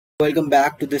Welcome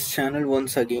back to this channel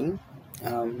once again.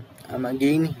 I'm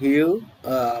again here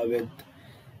with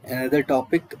another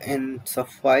topic in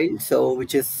Subfile,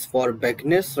 which is for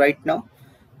beginners right now.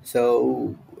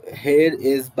 So here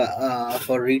is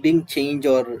for reading change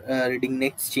or reading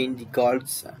next change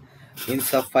records in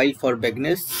Subfile for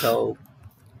beginners. So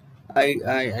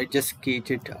I just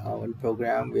created one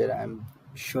program where I'm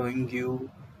showing you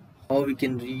how we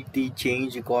can read the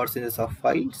change records in the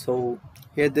Subfile. So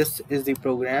here this is the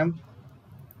program.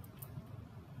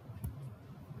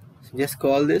 Just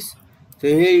call this. So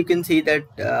here you can see that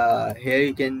here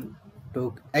you can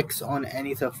took X on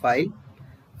any subfile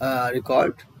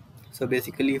record. So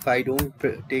basically if I don't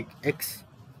take X,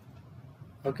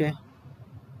 okay,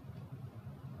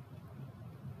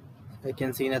 I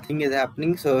can see nothing is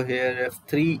happening. So here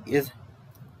F3 is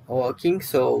working,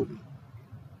 so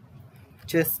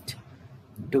just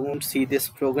don't see this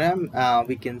program.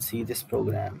 We can see this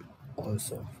program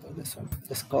also for this one.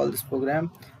 Just call this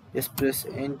program, just press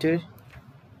enter.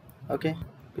 Okay,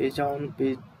 page down,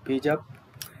 page up.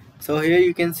 So here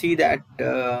you can see that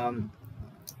the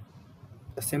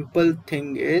simple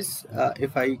thing is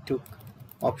if I took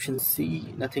option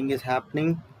C, nothing is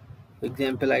happening. For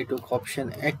example, I took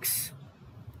option X,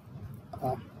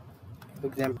 for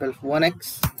example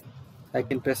 1X, I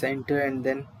can press enter and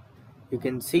then you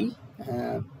can see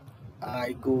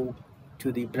I go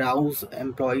to the browse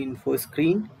employee info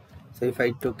screen. So if I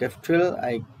took F12,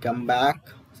 I come back.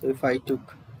 So if I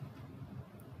took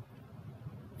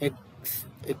X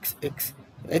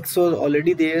was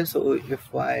already there. So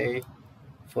if I,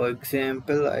 for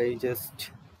example, I just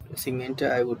pressing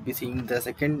enter, I would be seeing the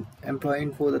second employee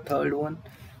info, the third one,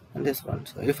 and this one.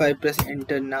 So if I press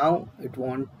enter now, it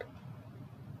won't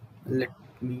let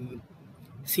me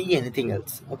see anything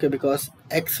else, okay, because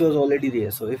X was already there.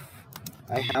 So if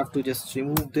I have to just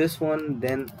remove this one,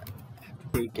 then I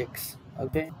have to take X,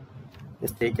 okay,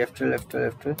 just take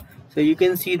F12. So you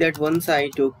can see that once I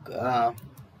took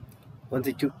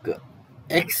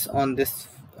X on this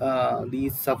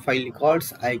these subfile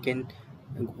records, I can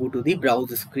go to the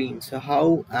browser screen. So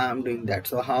how I'm doing that,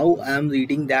 so how I'm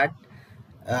reading that,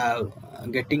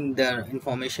 getting the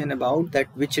information about that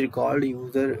which record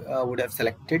user would have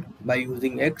selected by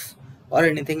using X or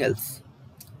anything else.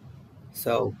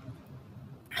 So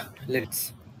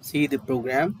let's see the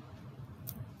program.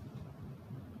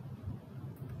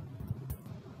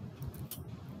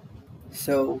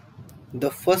 So the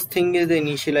first thing is the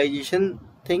initialization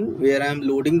thing where I'm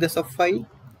loading the subfile.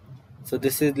 So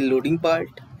this is the loading part,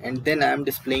 and then I am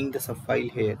displaying the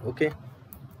subfile here, okay,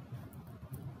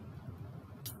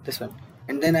 this one,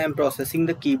 and then I am processing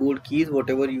the keyboard keys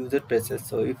whatever user presses.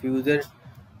 So if user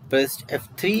pressed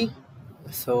F3,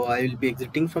 so I will be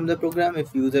exiting from the program.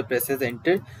 If user presses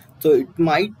enter, so it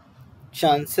might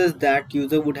chances that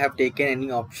user would have taken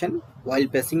any option while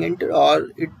pressing enter, or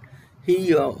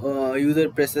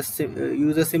user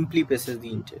simply presses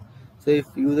the enter. So if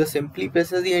user simply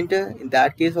presses the enter, in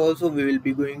that case also we will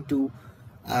be going to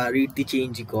read the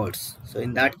change records. So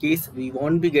in that case we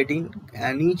won't be getting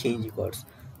any change records.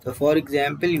 So for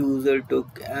example,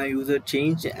 user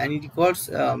changed any records,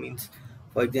 means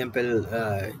for example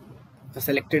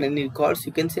selected any records,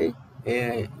 you can say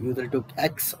user took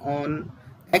X on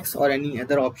X or any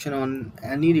other option on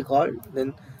any record,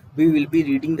 then we will be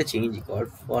reading the change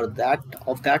record for that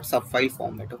of that subfile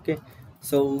format, okay.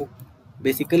 So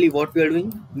basically what we are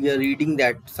doing, we are reading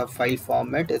that subfile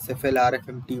format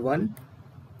SFL-RFMT1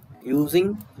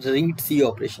 using READC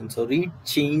operation. So read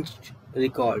changed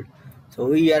record, so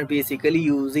we are basically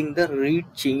using the read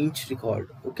change record,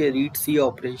 okay, READC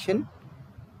operation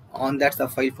on that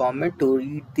subfile format to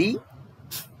read the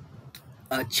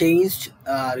changed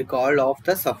record of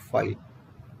the subfile.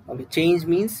 Okay, change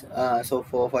means so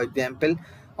for example,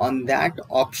 on that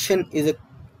option is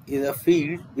a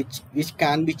field which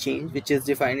can be changed, which is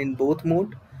defined in both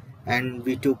mode, and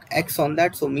we took X on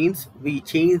that, so means we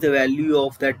change the value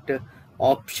of that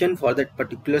option for that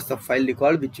particular subfile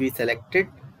record which we selected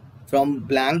from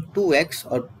blank to X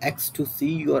or X to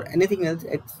C or anything else,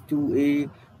 X to A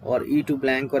or E to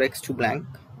blank or X to blank.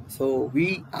 So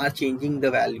we are changing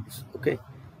the values, okay.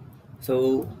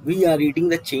 So we are reading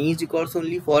the change records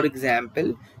only. For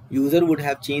example, user would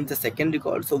have changed the second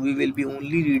record, so we will be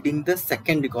only reading the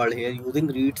second record here using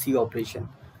readc operation.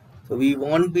 So we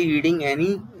won't be reading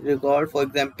any record. For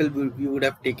example, we would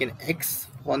have taken X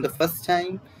on the first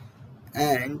time,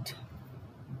 and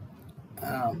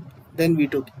then we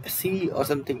took C or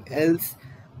something else.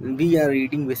 We are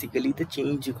reading basically the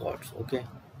change records, okay.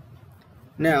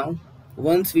 Now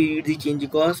once we read the change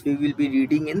records, we will be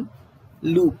reading in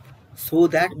loop, so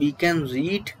that we can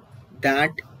read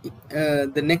that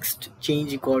the next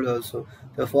change record also.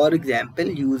 So for example,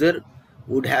 user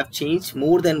would have changed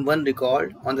more than one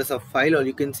record on the subfile, or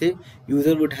you can say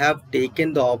user would have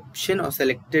taken the option or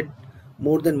selected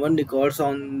more than one records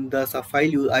on the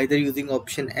subfile, either using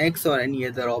option X or any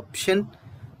other option.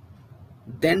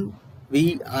 Then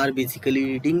we are basically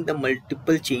reading the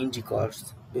multiple change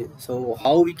records. So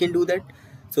how we can do that?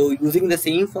 So using the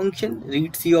same function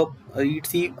readc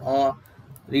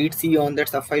on that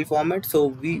subfile format. So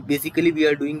we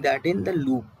are doing that in the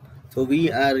loop. So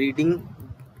we are reading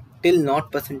till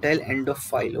not percentile end of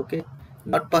file. Okay,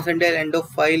 not percentile end of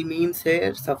file means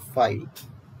here subfile,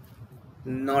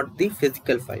 not the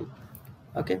physical file.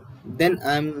 Okay, then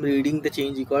I'm reading the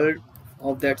change record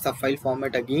of that subfile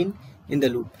format again in the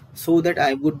loop, so that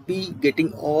I would be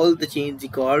getting all the change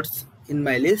records in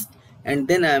my list, and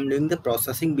then I am doing the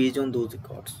processing based on those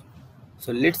records.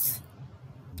 So let's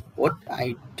what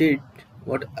I did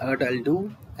what I'll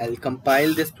do, I'll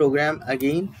compile this program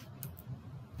again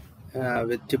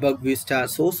with debug vstar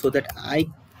source, so that I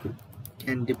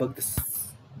can debug this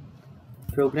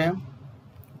program,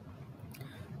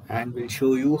 and we'll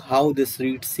show you how this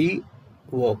readc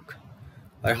work,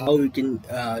 or how we can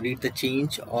read the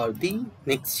change or the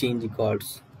next change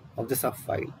records of the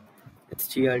subfile.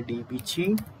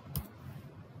 strdbg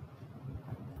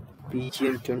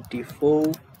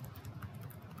pgl24.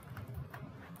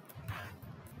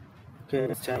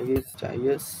 Okay,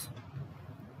 yes.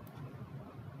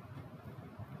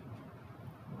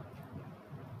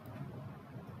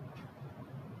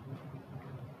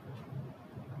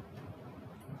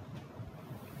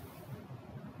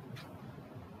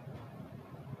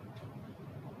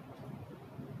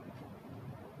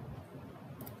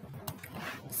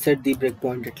 Set the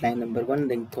breakpoint at line number 1,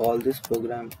 then call this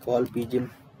program, call pgl24.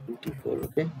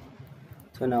 Okay,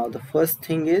 so now the first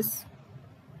thing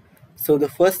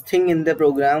in the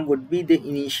program would be the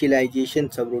initialization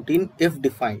subroutine if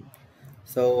defined.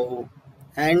 So,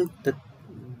 and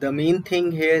the main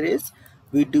thing here is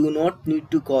we do not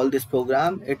need to call this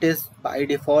program. It is by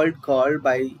default called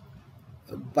by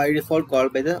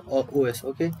the OS.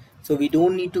 Okay, so we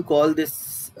don't need to call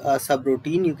this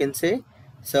subroutine, you can say.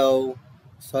 So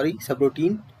sorry,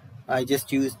 subroutine, I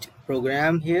just used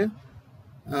program here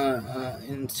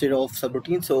instead of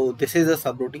subroutine. So this is a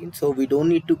subroutine, so we don't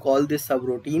need to call this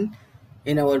subroutine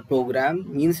in our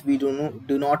program. Means we do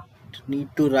not need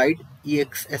to write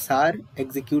exsr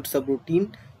execute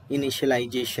subroutine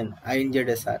initialization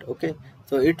injsr. Okay,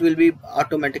 so it will be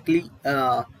automatically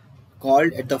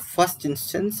called at the first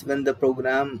instance when the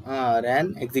program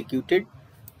ran executed.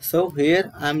 So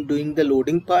here I'm doing the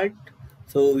loading part.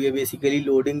 So we are basically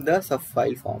loading the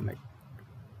subfile format.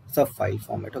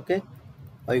 Okay,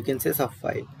 or you can say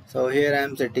subfile. So here I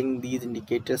am setting these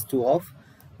indicators to off,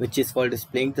 which is for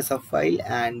displaying the subfile,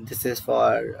 and this is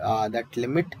for that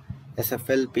limit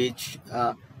SFL page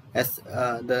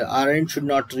the RN should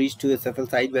not reach to SFL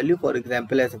size value. For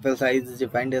example, SFL size is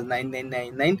defined as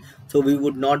 9999, so we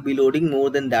would not be loading more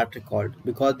than that record,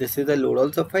 because this is a load all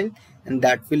subfile, and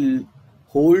that will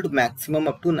hold maximum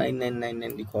up to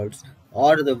 9999 records,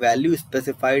 or the value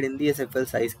specified in the SFL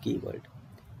size keyword.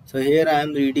 So here I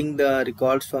am reading the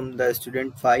records from the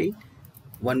student file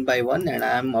one by one, and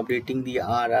I am updating the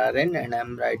RRN, and I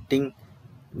am writing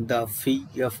the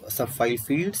subfile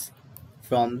fields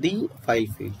from the file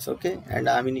fields. Okay, and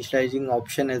I'm initializing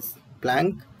option as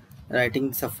blank,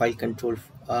 writing subfile control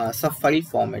subfile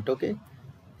format. Okay,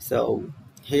 so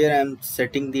here I'm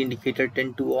setting the indicator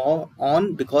 10 to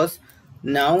on, because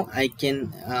now I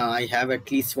have at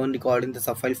least one record in the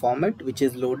subfile format which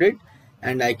is loaded,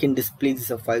 and I can display the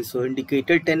subfile. So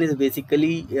indicator 10 is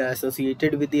basically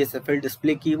associated with the SFL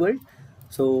display keyword,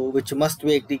 so which must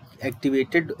be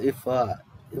activated if there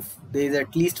is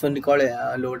at least one record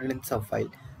loaded in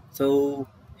subfile. So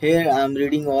here I am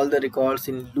reading all the records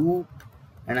in loop,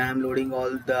 and I am loading all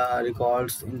the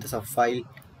records in the subfile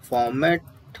format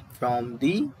from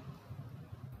the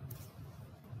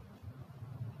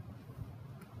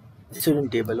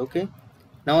student table. Okay,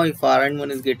 now if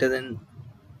rn1 is greater than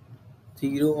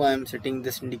 0, I am setting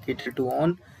this indicator to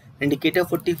on. Indicator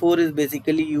 44 is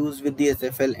basically used with the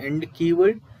SFL end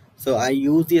keyword. So I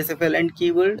use the SFL end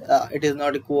keyword. It is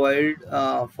not required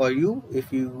for you.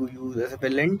 If you use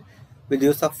SFL end with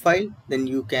your subfile, then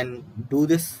you can do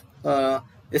this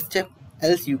step,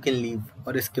 else you can leave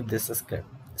or skip this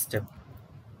step.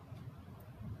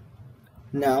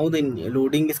 Now the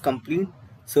loading is complete.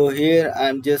 So here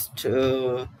I'm just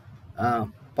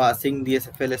passing the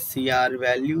SFL SCR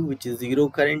value, which is 0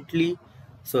 currently.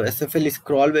 So SFL is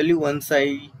scroll value. Once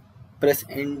I press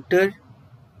enter,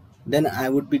 then I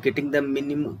would be getting the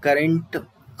minimum current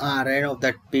RN of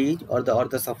that page or the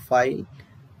subfile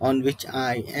on which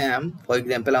I am. For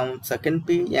example, I'm on second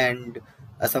page and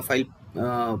a subfile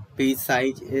page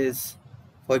size is,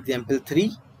 for example,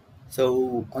 3.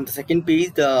 So on the second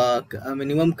page, the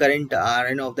minimum current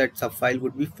RN of that subfile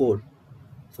would be 4.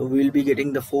 So we will be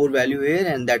getting the 4 value here,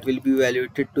 and that will be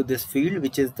evaluated to this field,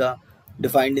 which is the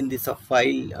defined in the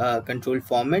subfile control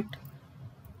format.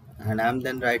 And I'm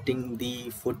then writing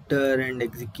the footer and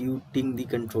executing the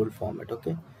control format.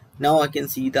 Okay, now I can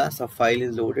see the subfile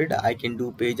is loaded. I can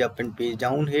do page up and page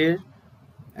down here,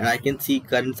 and I can see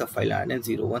current subfile RN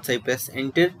 0. Once I press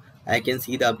enter, I can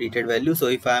see the updated value. So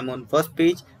if I'm on first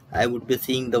page, I would be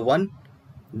seeing the 1,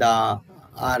 the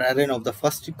RN of the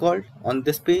first record on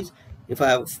this page. If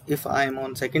I am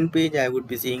on second page, I would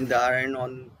be seeing the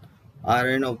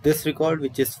RN of this record,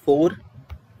 which is 4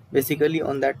 basically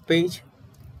on that page.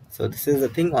 So this is the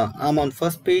thing. I'm on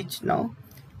first page now.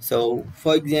 So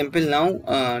for example, now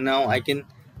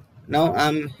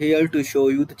I'm here to show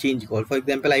you the change call. For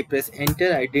example, I press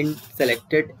enter. I didn't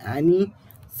selected any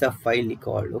subfile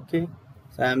record. Okay,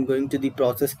 so I'm going to the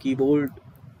process keyboard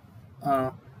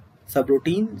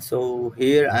subroutine. So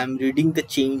here I'm reading the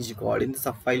change record in the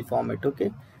subfile format.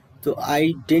 Okay, so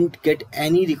I didn't get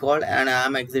any record and I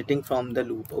am exiting from the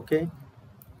loop. Okay,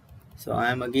 so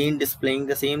I am again displaying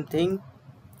the same thing.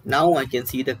 Now I can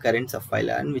see the current subfile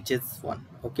RN, which is 1.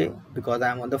 Okay, because I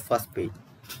am on the first page.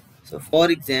 So for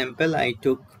example, I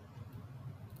took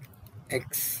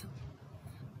X,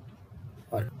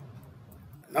 or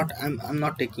not, I'm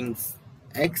not taking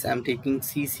X, I'm taking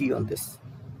CC on this.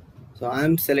 So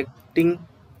I'm selecting,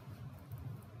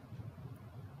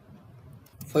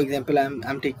 for example,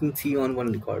 I'm taking C on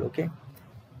one record. Okay,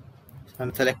 so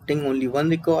I'm selecting only one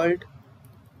record.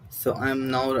 So I'm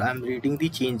reading the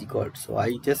change record. So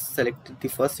I just selected the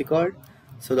first record.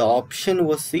 So the option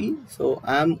was C. So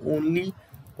I'm only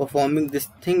performing this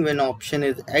thing when option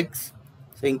is X.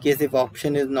 So in case if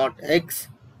option is not X,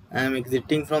 I'm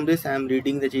exiting from this. I'm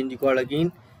reading the change record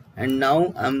again, and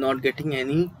now I'm not getting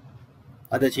any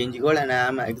other change record, and I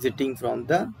am exiting from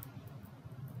the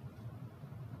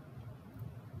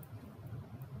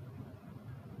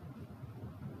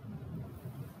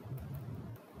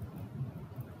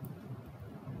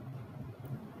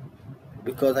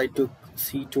because I took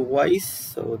C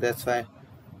twice, so that's why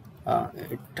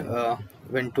it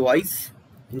went twice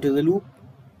into the loop.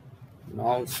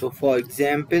 Now, so for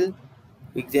example,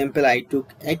 I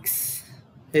took X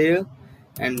here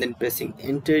and then pressing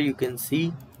enter, you can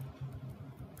see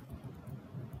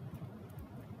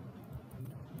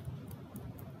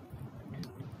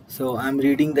so I'm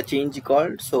reading the change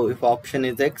record. So if option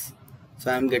is X,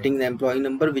 so I'm getting the employee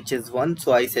number, which is 1.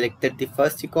 So I selected the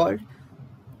first record,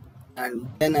 and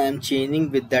then I am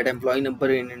changing with that employee number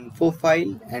in info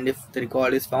file, and if the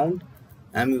record is found,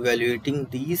 I'm evaluating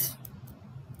these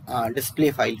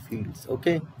display file fields.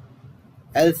 Okay,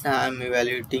 else I'm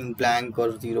evaluating blank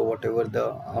or 0, whatever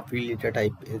the field data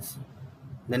type is.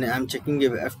 Then I'm checking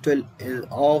if F12 is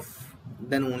off,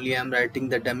 then only I'm writing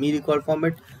the dummy record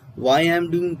format. Why I'm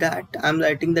doing that? I'm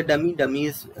writing the dummy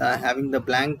is having the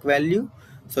blank value.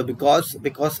 So because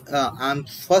I'm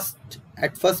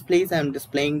at first place, I'm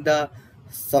displaying the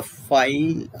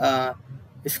subfile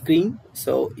screen.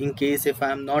 So in case if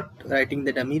I'm not writing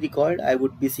the dummy record, I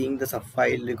would be seeing the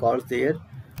subfile records there,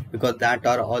 because that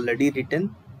are already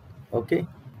written. Okay,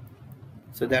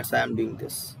 so that's why I'm doing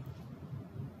this.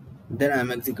 Then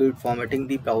I'm formatting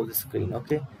the browse screen.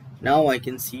 Okay, now I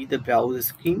can see the browse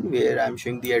screen where I'm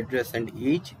showing the address and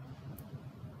age.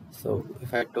 So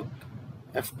if I took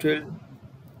F12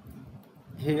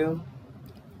 here,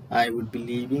 I would be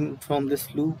leaving from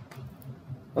this loop.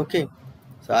 Okay,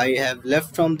 so I have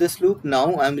left from this loop.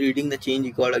 Now I'm reading the change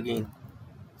record again,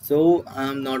 so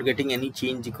I'm not getting any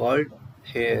change record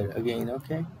here again.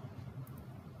 Okay,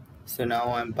 so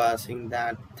now I'm passing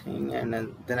that thing, and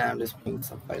then I'm displaying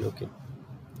the subfile. Okay,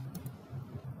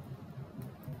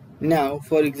 now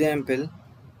for example,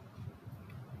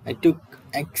 I took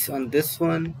X on this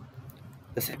one,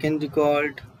 the second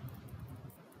record,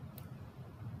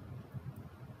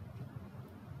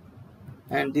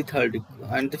 and the third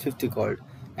and the fifth record,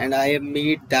 and I have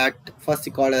made that first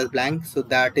record as blank, so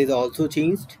that is also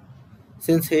changed.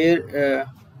 Since here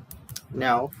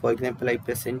now for example I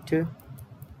press enter,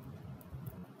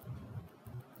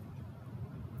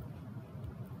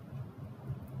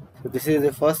 so this is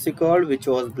the first record which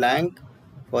was blank.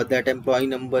 For that employee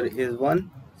number is 1,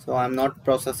 so I'm not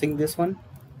processing this one.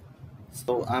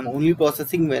 So I'm only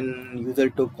processing when user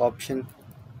took option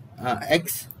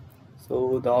X.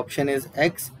 So the option is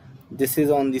X. This is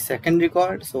on the second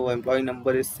record, so employee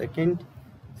number is second,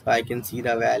 so I can see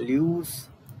the values.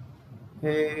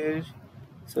 here.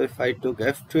 So if I took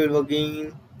F12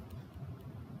 again,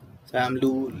 so I'm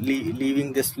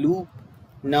leaving this loop.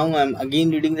 Now I'm again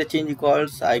reading the change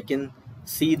records. I can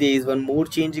see there is one more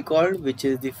change record, which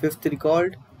is the fifth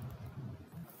record.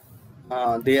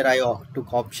 There I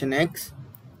took option X,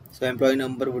 so employee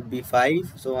number would be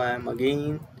 5. So I am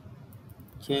again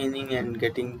changing and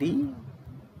getting the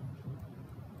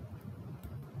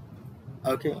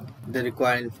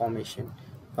required information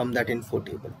from that info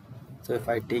table. So if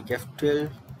I take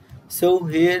F12, so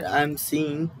here I'm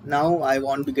seeing now I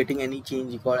won't be getting any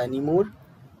change record anymore,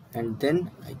 and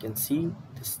then I can see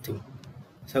this thing.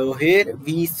 So here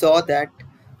we saw that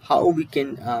how we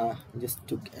can just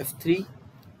took F3.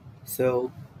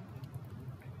 So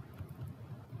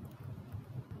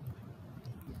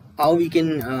how we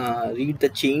can read the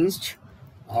changed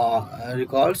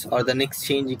records or the next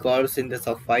change records in the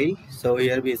subfile. So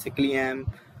here basically I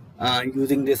am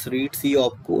using this READC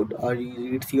opcode or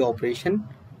READC operation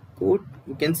code,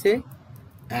 you can say,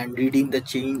 and reading the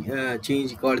change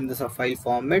record in the subfile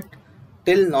format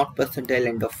till not percentile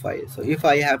end of file. So if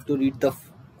I have to read the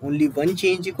only one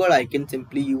change record, I can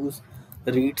simply use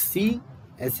READC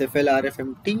SFL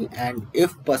RFMT and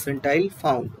if percentile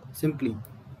found simply.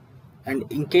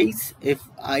 And in case if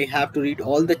I have to read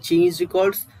all the change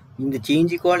records in the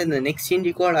change record and the next change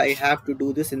record, I have to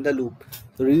do this in the loop.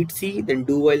 So read C, then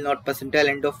do while not percentile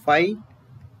end of file.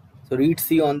 So read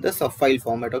C on the subfile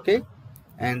format, okay,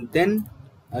 and then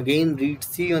again read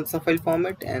C on subfile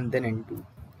format and then undo.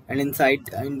 And inside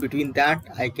in between that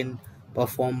I can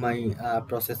perform my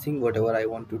processing whatever I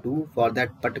want to do for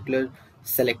that particular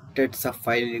selected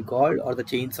subfile record or the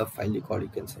change subfile record, you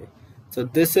can say. So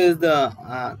this is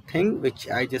the thing which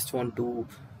I just want to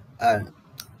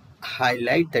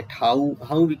highlight, that how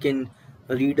we can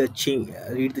read the change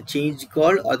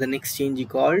record or the next change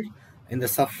record in the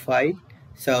subfile.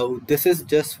 So this is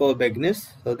just for beginners,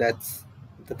 so that's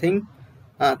the thing.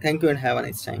 Thank you and have a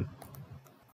nice time.